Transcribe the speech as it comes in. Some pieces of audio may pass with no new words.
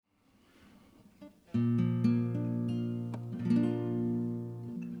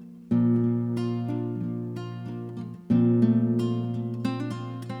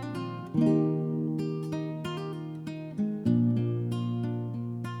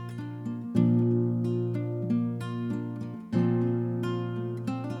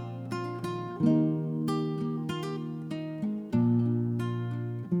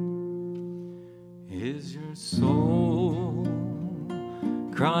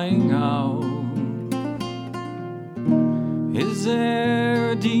crying out? Is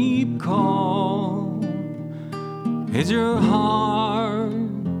there a deep call? Is your heart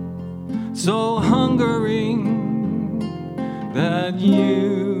so hungering that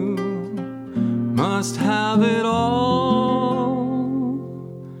you must have it all?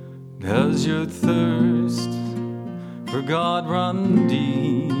 Does your thirst for God run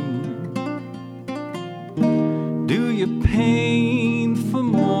deep? Do you pain for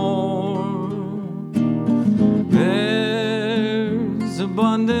more? There's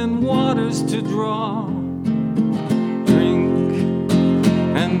abundant waters to draw. Drink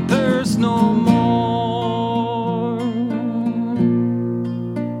and thirst no more.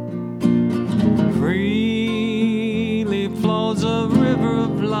 Freely flows a river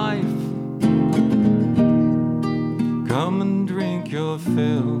of life. Come and drink your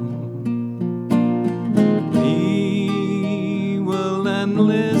fill. He will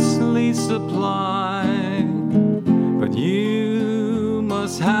endlessly supply, but you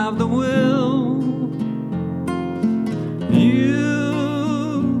must have the will.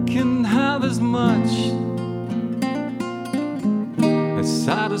 You can have as much as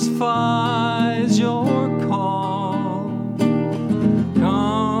satisfies your call.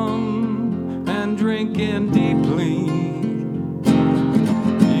 Come and drink in deeply.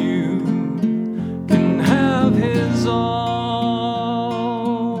 His all.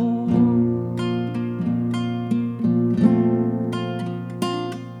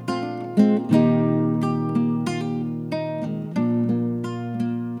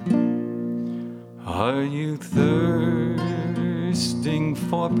 Are you thirsting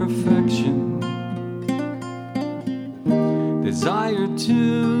for perfection? Desire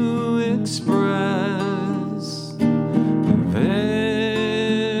to express the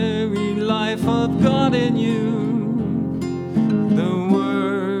very life of God in you, the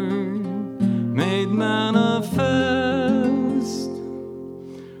Word made manifest.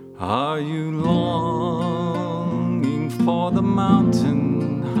 Are you longing for the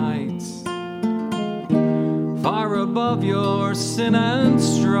mountain heights, far above your sin and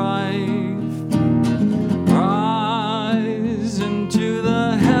strife? Rise into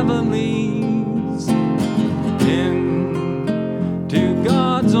the heavenlies, into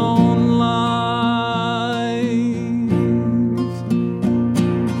God's own life.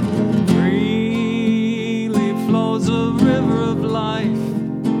 Freely flows a river of life.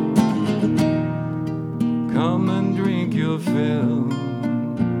 Come and drink your fill.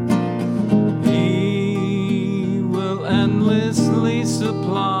 He will endlessly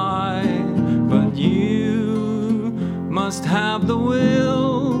supply, but you must have the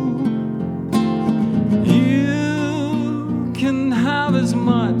will. You can have as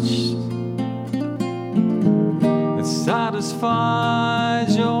much as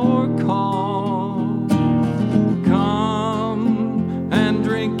satisfies your call. Come and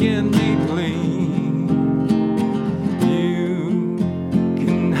drink in deeply. You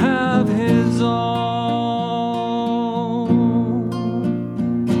can have his all.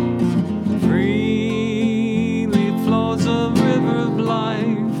 Freely flows a river of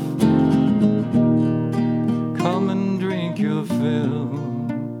life. Come and drink your fill.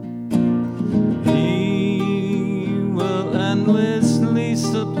 He will endlessly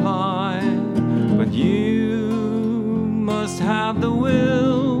supply, but you must have the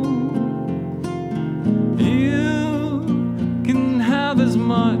will. You can have as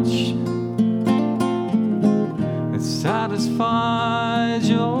much as satisfies